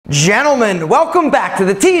Gentlemen, welcome back to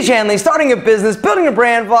the Tiege Hanley Starting a Business, Building a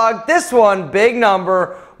Brand vlog. This one, big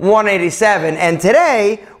number 187. And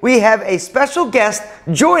today we have a special guest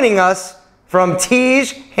joining us from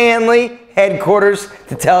Tiege Hanley headquarters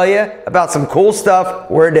to tell you about some cool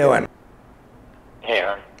stuff we're doing. Hey,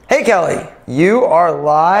 Aaron. Hey, Kelly. You are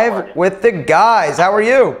live with the guys. How are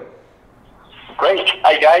you? Great.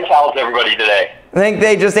 Hi, guys. How's everybody today? I think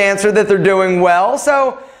they just answered that they're doing well.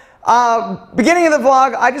 So, beginning of the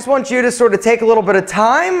vlog, I just want you to sort of take a little bit of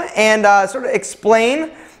time and sort of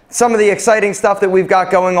explain some of the exciting stuff that we've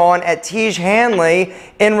got going on at Tiege Hanley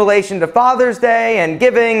in relation to Father's Day and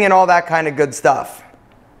giving and all that kind of good stuff.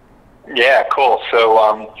 Yeah, cool.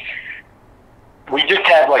 So we just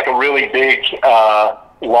had like a really big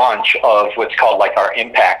launch of what's called like our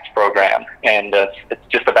Impact program, and it's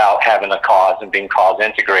just about having a cause and being cause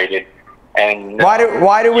integrated. And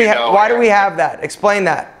why do we have that? Explain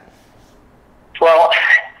that. Well,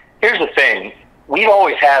 here's the thing. We've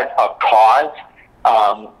always had a cause,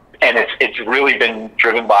 and it's really been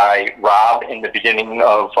driven by Rob in the beginning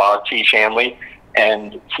of Tiege Hanley,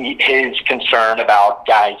 and his concern about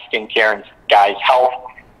guys' skincare and guys' health,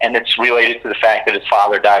 and it's related to the fact that his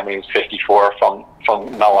father died when he was 54 from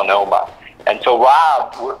melanoma. And so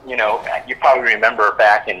Rob, you know, you probably remember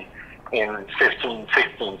back in 15,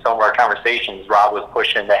 16, some of our conversations, Rob was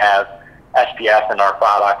pushing to have SPF in our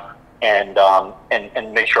products and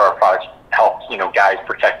make sure our products help, you know, guys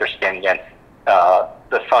protect their skin against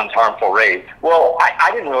the sun's harmful rays. Well, I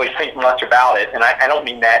didn't really think much about it, and I don't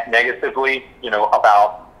mean that negatively, you know,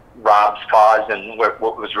 about Rob's cause and what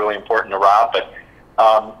was really important to Rob, but,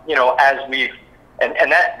 you know, as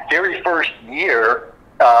and that very first year,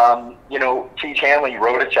 you know, Tiege Hanley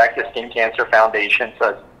wrote a check to Skin Cancer Foundation,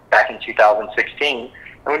 so back in 2016,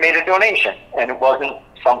 and we made a donation, and it wasn't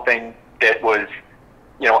something that was,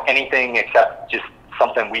 you know, anything except just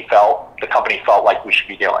something the company felt like we should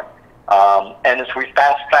be doing. And as we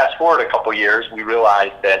fast forward a couple years, we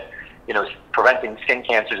realized that, you know, preventing skin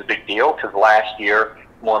cancer is a big deal, because last year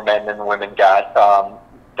more men than women got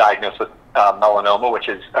diagnosed with melanoma, with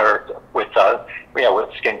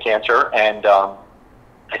skin cancer, and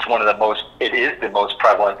it is the most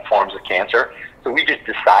prevalent forms of cancer. So we just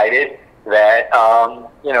decided that,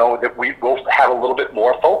 you know, that we will have a little bit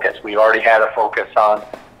more focus. We already had a focus on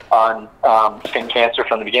skin cancer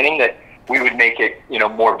from the beginning, that we would make it, you know,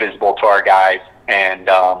 more visible to our guys. And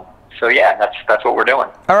so, yeah, that's what we're doing.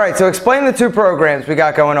 All right, so explain the two programs we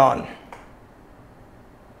got going on.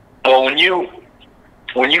 Well, when you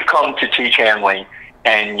come to Tiege Hanley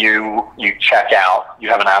and you check out, you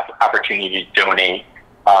have an opportunity to donate.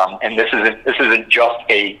 And this isn't just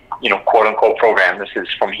a, you know, quote unquote program. This is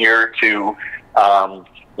from here to,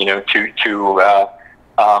 you know, to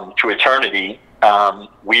eternity.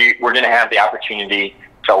 We're going to have the opportunity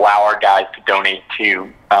to allow our guys to donate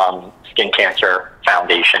to Skin Cancer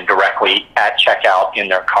Foundation directly at checkout in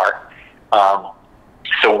their cart.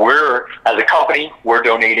 So as a company, we're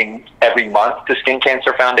donating every month to Skin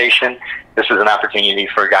Cancer Foundation. This is an opportunity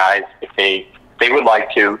for guys, if they would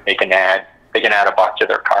like to, they can add $1 to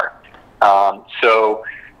their cart. So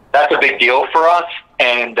that's a big deal for us.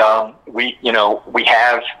 And we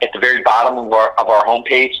have at the very bottom of our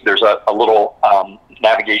homepage, there's a little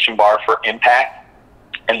navigation bar for Impact,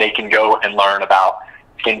 and they can go and learn about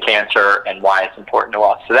skin cancer and why it's important to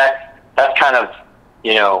us. So that's kind of,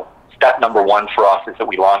 you know, step number one for us, is that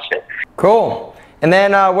we launched it. Cool. And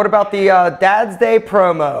then what about the Dad's Day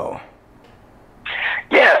promo?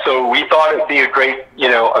 Yeah, so we thought it'd be a great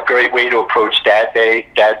way to approach Dad's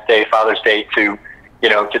Day, Father's Day, to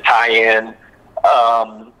tie in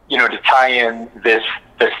this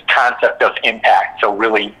concept of impact. So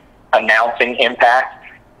really announcing impact.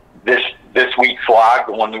 This week's vlog,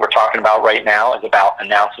 the one that we're talking about right now, is about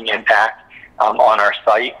announcing impact on our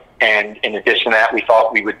site. And in addition to that, we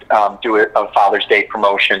thought we would do a Father's Day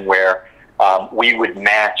promotion where we would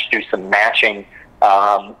do some matching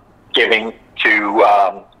giving to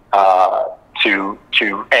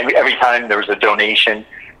every time there was a donation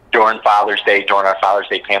during Father's Day, during our Father's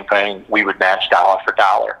Day campaign, we would match dollar for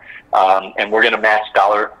dollar. And we're going to match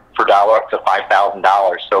dollar for dollar up to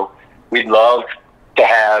 $5,000. So we'd love to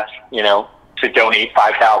have, you know, to donate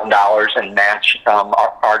 $5,000 and match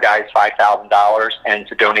our guys $5,000, and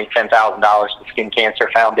to donate $10,000 to Skin Cancer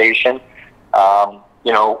Foundation.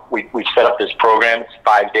 You know, we've set up this program. It's a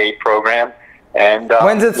 5-day program. And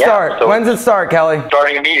when's it start? So when's it start, Kelly?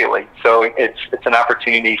 Starting immediately. So it's an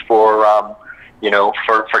opportunity for you know,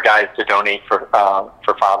 for guys to donate for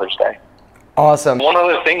Father's Day. Awesome. One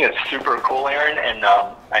other thing that's super cool, Aaron, and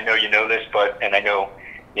I know you know this, and I know,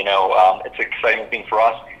 you know, it's an exciting thing for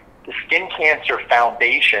us. The Skin Cancer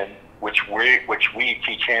Foundation, which we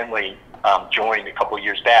Tiege Hanley, joined a couple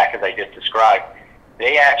years back, as I just described,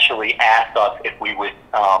 they actually asked us if we would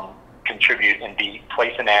contribute and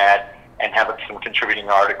place an ad and have some contributing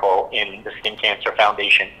article in the Skin Cancer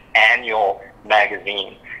Foundation annual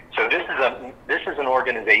magazine. So this is an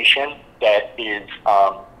organization that is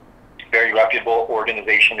very reputable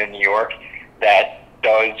organization in New York that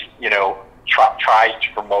does, tries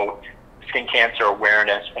to promote skin cancer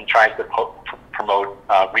awareness and tries to promote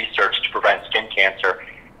research to prevent skin cancer.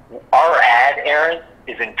 Our ad, Aaron,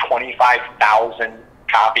 is in 25,000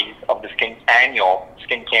 copies of the annual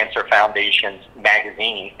Skin Cancer Foundation's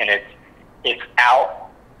magazine, and it's out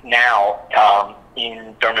now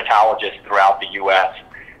in dermatologists throughout the U.S.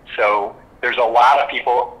 So there's a lot of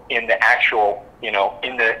people in the actual,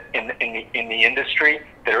 in the industry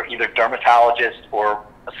that are either dermatologists or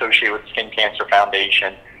associated with Skin Cancer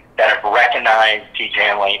Foundation that have recognized Tiege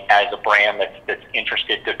Hanley as a brand that's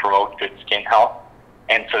interested to promote good skin health.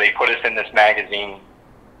 And so they put us in this magazine,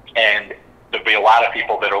 and there'll be a lot of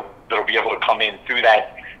people that'll be able to come in through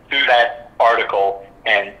that article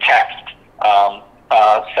and text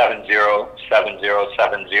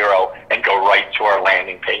 707070 and go right to our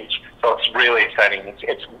landing page. So it's really exciting.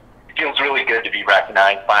 It feels really good to be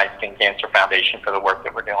recognized by Skin Cancer Foundation for the work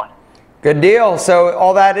that we're doing. Good deal. So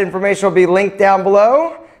all that information will be linked down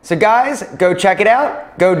below. So guys, go check it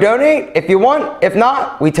out. Go donate if you want. If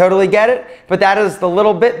not, we totally get it. But that is the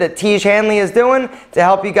little bit that Tiege Hanley is doing to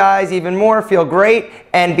help you guys even more feel great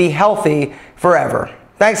and be healthy forever.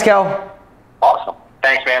 Thanks, Kel. Awesome.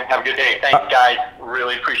 Thanks, man. Have a good day. Thanks, guys.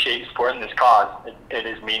 Really appreciate you supporting this cause. It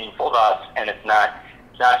is meaningful to us, and it's not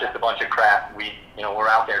just a bunch of crap. We're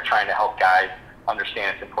out there trying to help guys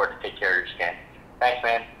understand it's important to take care of your skin. Thanks,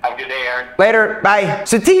 man. Have a good day, Aaron. Later. Bye.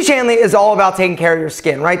 So Tiege Hanley is all about taking care of your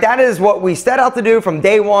skin, right? That is what we set out to do from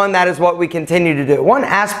day one. That is what we continue to do. One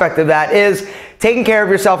aspect of that is taking care of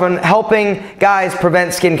yourself and helping guys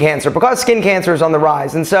prevent skin cancer, because skin cancer is on the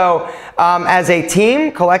rise. And so as a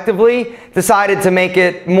team, collectively, decided to make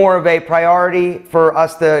it more of a priority for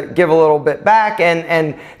us to give a little bit back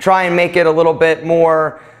and try and make it a little bit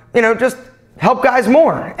more, just help guys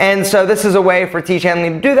more. And so this is a way for Tiege Hanley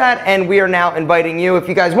to do that, and we are now inviting you if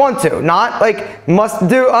you guys want to. Not like must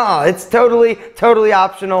do, it's totally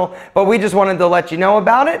optional, but we just wanted to let you know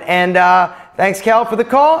about it. And thanks, Cal, for the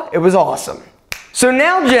call. It was awesome. So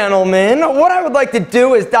now, gentlemen, what I would like to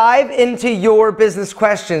do is dive into your business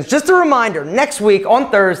questions. Just a reminder, next week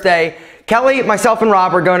on Thursday, Kelly, myself, and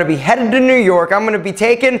Rob are going to be headed to New York. I'm going to be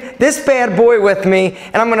taking this bad boy with me,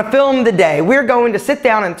 and I'm going to film the day. We're going to sit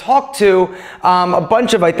down and talk to a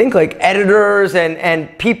bunch of, I think, like editors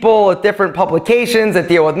and people at different publications that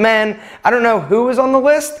deal with men. I don't know who is on the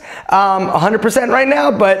list 100% right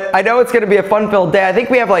now, but I know it's going to be a fun-filled day. I think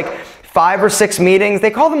we have like 5 or 6 meetings.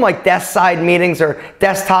 They call them like desk side meetings or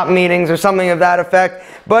desktop meetings or something of that effect.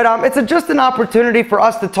 But it's just an opportunity for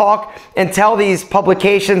us to talk and tell these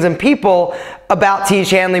publications and people about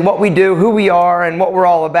Tiege Hanley, what we do, who we are, and what we're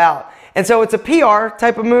all about. And so it's a PR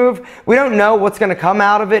type of move. We don't know what's going to come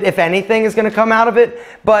out of it, if anything is going to come out of it.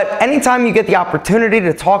 But anytime you get the opportunity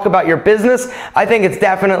to talk about your business, I think it's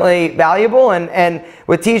definitely valuable. And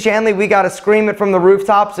with Tiege Hanley, we got to scream it from the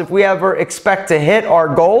rooftops if we ever expect to hit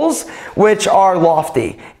our goals, which are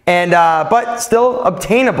lofty and but still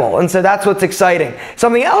obtainable. And so that's what's exciting.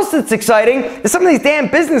 Something else that's exciting is some of these damn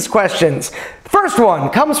business questions. First one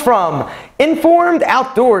comes from Informed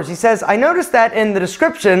Outdoors. He says, I noticed that in the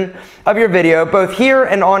description of your video, both here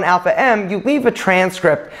and on Alpha M, you leave a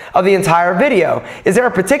transcript of the entire video. Is there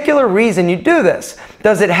a particular reason you do this?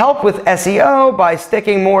 Does it help with SEO by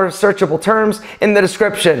sticking more searchable terms in the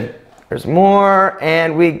description? There's more,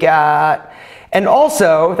 and we got... And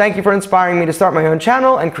also, thank you for inspiring me to start my own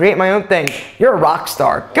channel and create my own thing. You're a rock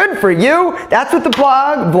star. Good for you. That's what the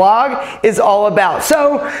vlog is all about.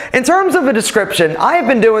 So, in terms of a description, I have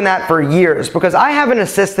been doing that for years because I have an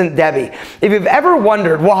assistant, Debbie. If you've ever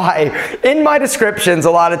wondered why, in my descriptions,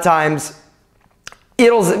 a lot of times,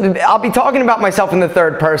 I'll be talking about myself in the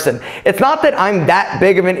third person. It's not that I'm that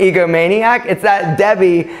big of an egomaniac. It's that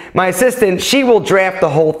Debbie, my assistant, she will draft the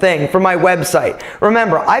whole thing for my website.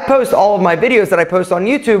 Remember, I post all of my videos that I post on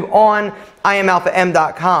YouTube on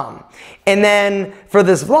IamAlphaM.com. And then for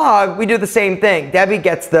this vlog, we do the same thing. Debbie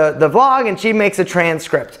gets the vlog and she makes a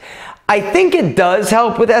transcript. I think it does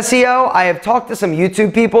help with SEO. I have talked to some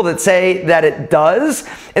YouTube people that say that it does.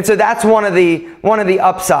 And so that's one of the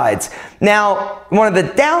upsides. Now, one of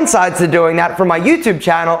the downsides to doing that for my YouTube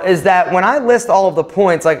channel is that when I list all of the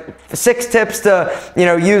points, like 6 tips to,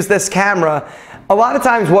 use this camera, a lot of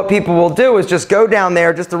times what people will do is just go down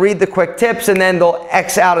there just to read the quick tips, and then they'll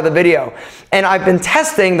X out of the video. And I've been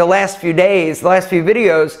testing the last few days, the last few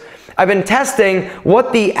videos, I've been testing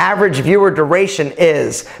what the average viewer duration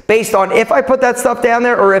is based on if I put that stuff down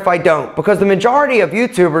there or if I don't, because the majority of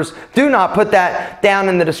YouTubers do not put that down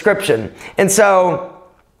in the description. And so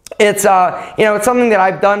it's it's something that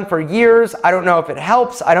I've done for years. I don't know if it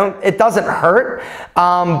helps. It doesn't hurt,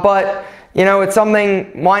 but it's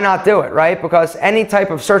something, why not do it, right? Because any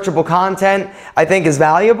type of searchable content, I think, is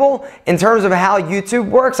valuable. In terms of how YouTube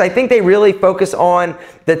works, I think they really focus on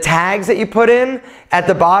the tags that you put in. At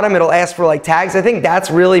the bottom, it'll ask for like tags. I think that's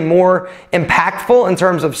really more impactful in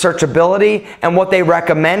terms of searchability and what they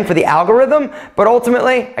recommend for the algorithm. But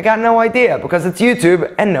ultimately, I got no idea because it's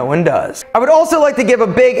YouTube and no one does. I would also like to give a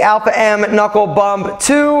big Alpha M knuckle bump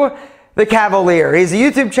to the Cavalier. He's a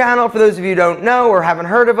YouTube channel, for those of you who don't know or haven't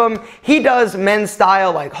heard of him. He does men's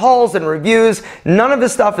style like hauls and reviews. None of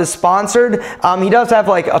his stuff is sponsored. He does have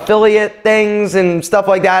like affiliate things and stuff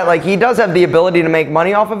like that. Like, he does have the ability to make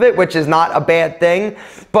money off of it, which is not a bad thing.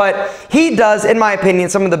 But he does, in my opinion,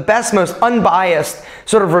 some of the best, most unbiased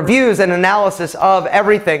sort of reviews and analysis of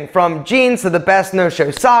everything from jeans to the best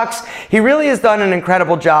no-show socks. He really has done an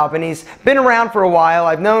incredible job, and he's been around for a while.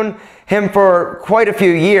 I've known him for quite a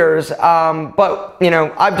few years, but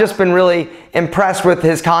I've just been really impressed with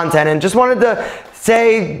his content, and just wanted to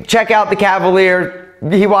say, check out the Cavalier.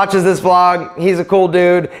 He watches this vlog. He's a cool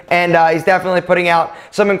dude, and he's definitely putting out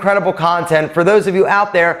some incredible content for those of you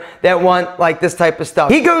out there that want like this type of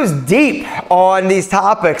stuff. He goes deep on these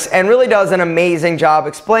topics and really does an amazing job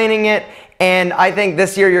explaining it. And I think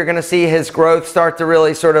this year you're going to see his growth start to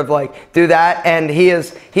really sort of like do that. And he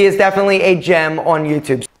is definitely a gem on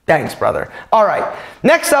YouTube. Thanks, brother. All right.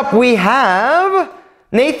 Next up, we have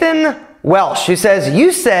Nathan Welsh, who says,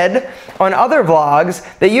 you said on other vlogs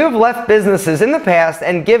that you have left businesses in the past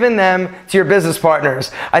and given them to your business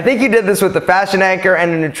partners. I think you did this with the Fashion Anchor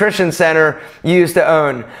and a nutrition center you used to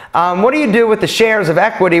own. What do you do with the shares of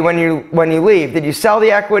equity when you leave? Did you sell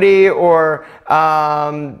the equity or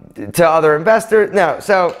to other investors? No.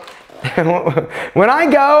 So when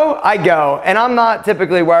I go, and I'm not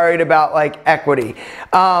typically worried about like equity.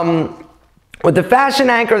 With the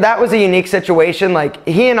Fashion Anchor, that was a unique situation. Like,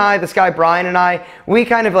 he and I, this guy Brian and I, we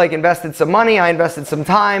kind of like invested some money, I invested some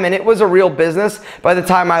time, and it was a real business by the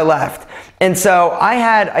time I left. And so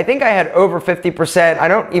I think I had over 50%, I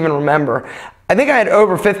don't even remember. I think I had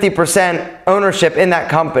over 50% ownership in that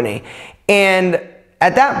company. And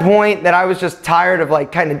at that point that I was just tired of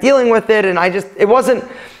like kind of dealing with it, and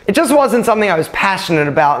it just wasn't something I was passionate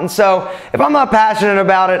about. And so if I'm not passionate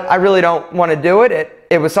about it, I really don't want to do it.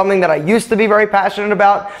 It was something that I used to be very passionate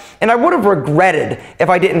about, and I would have regretted if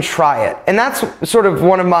I didn't try it. And that's sort of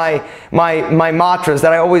one of my mantras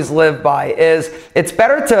that I always live by is, it's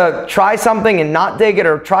better to try something and not dig it,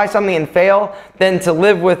 or try something and fail, than to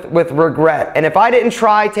live with regret. And if I didn't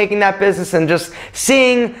try taking that business and just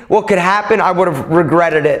seeing what could happen, I would have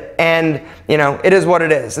regretted it. And it is what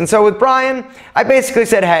it is. And so with Brian, I basically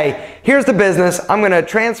said, hey, here's the business. I'm going to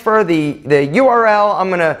transfer the URL. I'm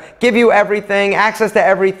going to give you everything, access to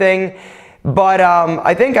everything. But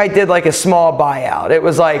I think I did like a small buyout. It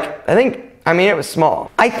was like, it was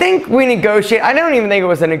small. I think we negotiated. I don't even think it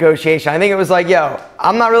was a negotiation. I think it was like, yo,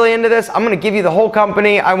 I'm not really into this. I'm going to give you the whole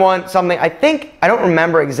company. I want something. I don't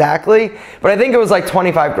remember exactly, but I think it was like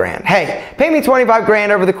 25 grand. Hey, pay me 25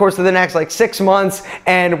 grand over the course of the next like 6 months,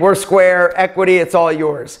 and we're square, equity, it's all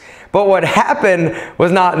yours. But what happened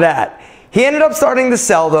was not that. He ended up starting to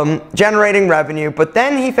sell them, generating revenue, but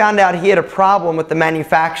then he found out he had a problem with the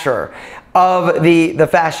manufacturer of the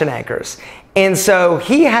Fashion Anchors. And so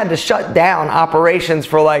he had to shut down operations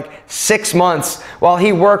for like 6 months while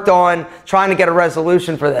he worked on trying to get a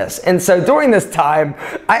resolution for this. And so during this time,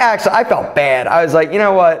 I felt bad. I was like, you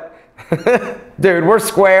know what? Dude, we're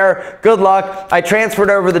square. Good luck. I transferred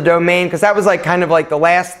over the domain because that was like kind of like the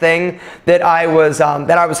last thing that I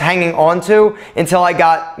was hanging on to until I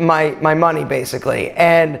got my money, basically.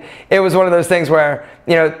 And it was one of those things where,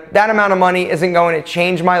 that amount of money isn't going to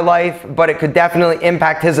change my life, but it could definitely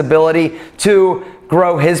impact his ability to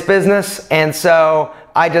grow his business. And so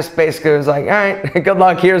I just basically was like, all right, good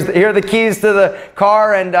luck. Here are the keys to the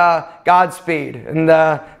car, and Godspeed. And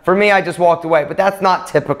for me, I just walked away. But that's not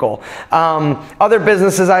typical. Other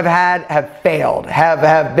businesses I've had have failed,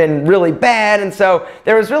 have been really bad, and so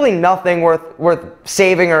there was really nothing worth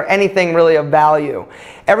saving or anything really of value.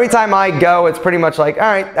 Every time I go, it's pretty much like, all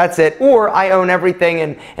right, that's it. Or I own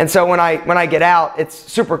everything, and so when I get out, it's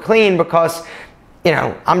super clean because you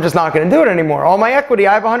know, I'm just not going to do it anymore. All my equity,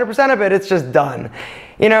 I have 100% of it. It's just done.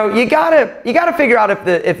 You know, you gotta figure out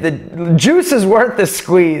if the juice is worth the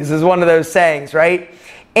squeeze, is one of those sayings, right?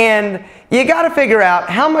 And you gotta figure out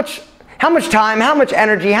how much time, how much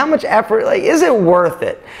energy, how much effort, like, is it worth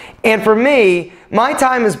it? And for me, my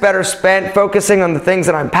time is better spent focusing on the things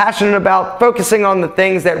that I'm passionate about, focusing on the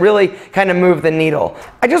things that really kind of move the needle.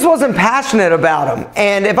 I just wasn't passionate about them.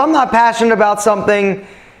 And if I'm not passionate about something,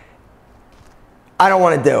 I don't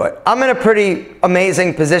want to do it. I'm in a pretty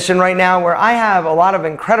amazing position right now where I have a lot of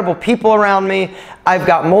incredible people around me. I've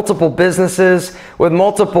got multiple businesses with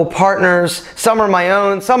multiple partners. Some are my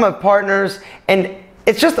own, some have partners, and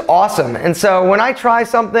it's just awesome. And so when I try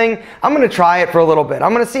something, I'm going to try it for a little bit.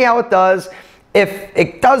 I'm going to see how it does. If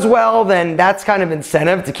it does well, then that's kind of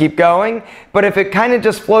incentive to keep going. But if it kind of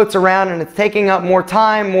just floats around and it's taking up more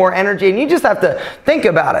time, more energy, and you just have to think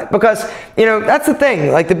about it, because, you know, that's the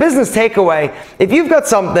thing, like the business takeaway, if you've got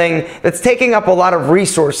something that's taking up a lot of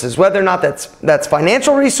resources, whether or not that's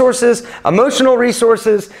financial resources, emotional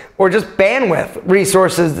resources, or just bandwidth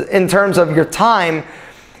resources in terms of your time,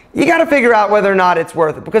 you got to figure out whether or not it's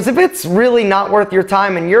worth it. Because if it's really not worth your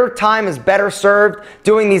time and your time is better served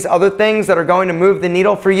doing these other things that are going to move the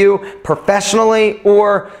needle for you professionally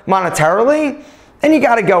or monetarily, then you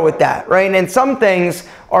got to go with that, right? And some things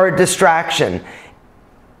are a distraction.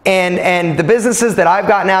 And the businesses that I've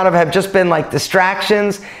gotten out of have just been like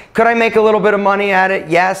distractions. Could I make a little bit of money at it?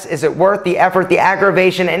 Yes. Is it worth the effort, the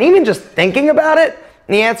aggravation, and even just thinking about it?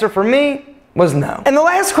 And the answer for me was no. And the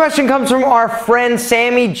last question comes from our friend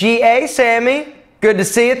Sammy G.A. Sammy, good to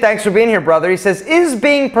see you. Thanks for being here, brother. He says, is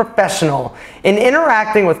being professional in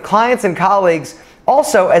interacting with clients and colleagues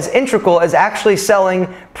also as integral as actually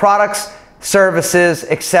selling products, services,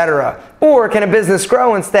 etc.? Or can a business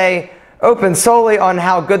grow and stay open solely on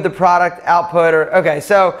how good the product output or, okay,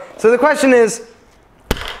 so the question is,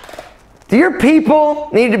 do your people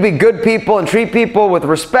need to be good people and treat people with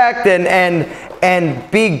respect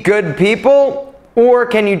and be good people? Or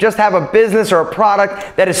can you just have a business or a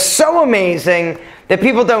product that is so amazing that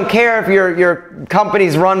people don't care if your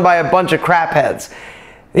company's run by a bunch of crap heads?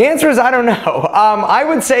 The answer is I don't know. I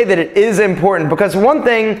would say that it is important, because one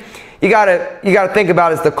thing you gotta think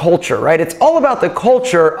about is the culture, right? It's all about the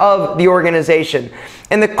culture of the organization.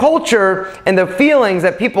 And the culture and the feelings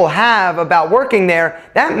that people have about working there,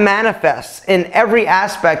 that manifests in every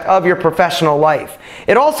aspect of your professional life.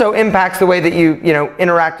 It also impacts the way that you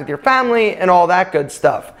interact with your family and all that good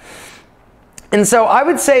stuff. And so I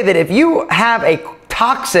would say that if you have a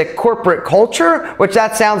toxic corporate culture, which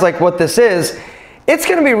that sounds like what this is, it's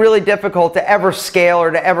going to be really difficult to ever scale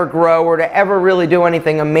or to ever grow or to ever really do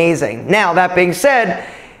anything amazing. Now, that being said,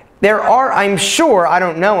 there are, I'm sure, I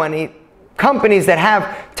don't know any companies that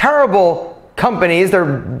have terrible companies,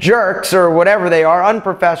 they're jerks or whatever they are,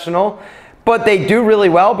 unprofessional, but they do really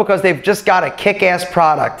well because they've just got a kick-ass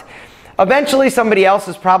product. Eventually, somebody else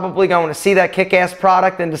is probably going to see that kick-ass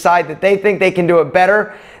product and decide that they think they can do it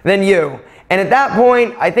better than you. And at that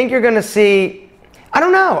point, I think you're going to see, I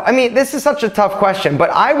don't know. I mean, this is such a tough question, but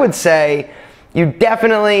I would say you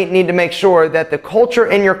definitely need to make sure that the culture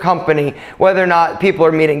in your company, whether or not people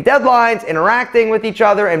are meeting deadlines, interacting with each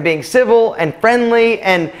other, and being civil and friendly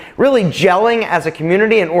and really gelling as a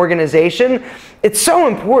community and organization, it's so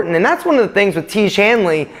important. And that's one of the things with Tiege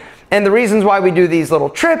Hanley and the reasons why we do these little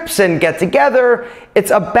trips and get together. It's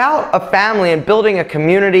about a family and building a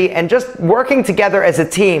community and just working together as a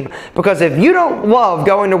team. Because if you don't love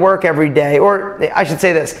going to work every day, or I should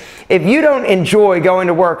say this, if you don't enjoy going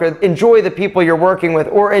to work or enjoy the people you're working with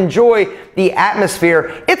or enjoy the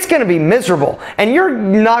atmosphere, it's going to be miserable. And you're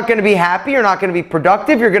not going to be happy, you're not going to be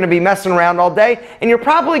productive, you're going to be messing around all day, and you're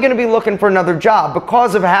probably going to be looking for another job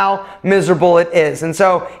because of how miserable it is. And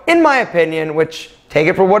so, in my opinion, which take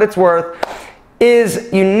it for what it's worth,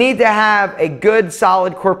 is you need to have a good,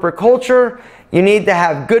 solid corporate culture. You need to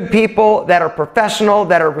have good people that are professional,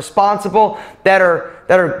 that are responsible, that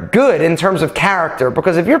are good in terms of character.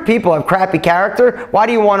 Because if your people have crappy character, why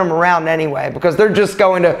do you want them around anyway? Because they're just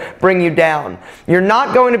going to bring you down. You're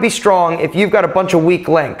not going to be strong if you've got a bunch of weak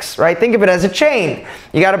links, right? Think of it as a chain.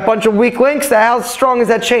 You got a bunch of weak links, how strong is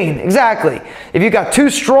that chain? Exactly. If you've got two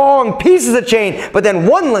strong pieces of chain, but then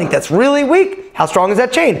one link that's really weak, how strong is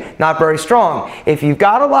that chain? Not very strong. If you've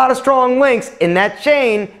got a lot of strong links in that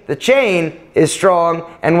chain, the chain is strong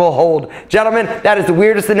and will hold. Gentlemen, that is the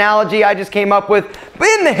weirdest analogy I just came up with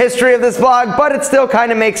in the history of this vlog, but it still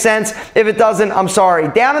kind of makes sense. If it doesn't, I'm sorry.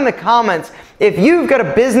 Down in the comments, if you've got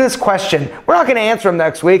a business question, we're not going to answer them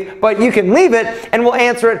next week, but you can leave it and we'll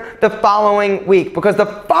answer it the following week. Because the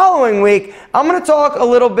following week, I'm going to talk a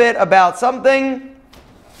little bit about something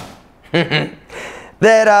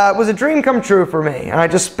that was a dream come true for me. And I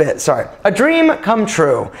just spit, sorry. A dream come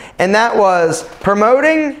true. And that was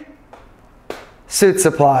promoting Suit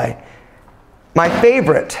Supply, my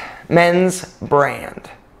favorite men's brand.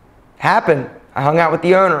 Happened. I hung out with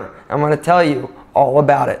the owner. I'm going to tell you all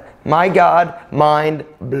about it. My God, mind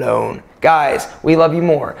blown. Guys, we love you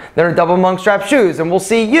more than our double monk strap shoes, and we'll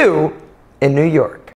see you in New York.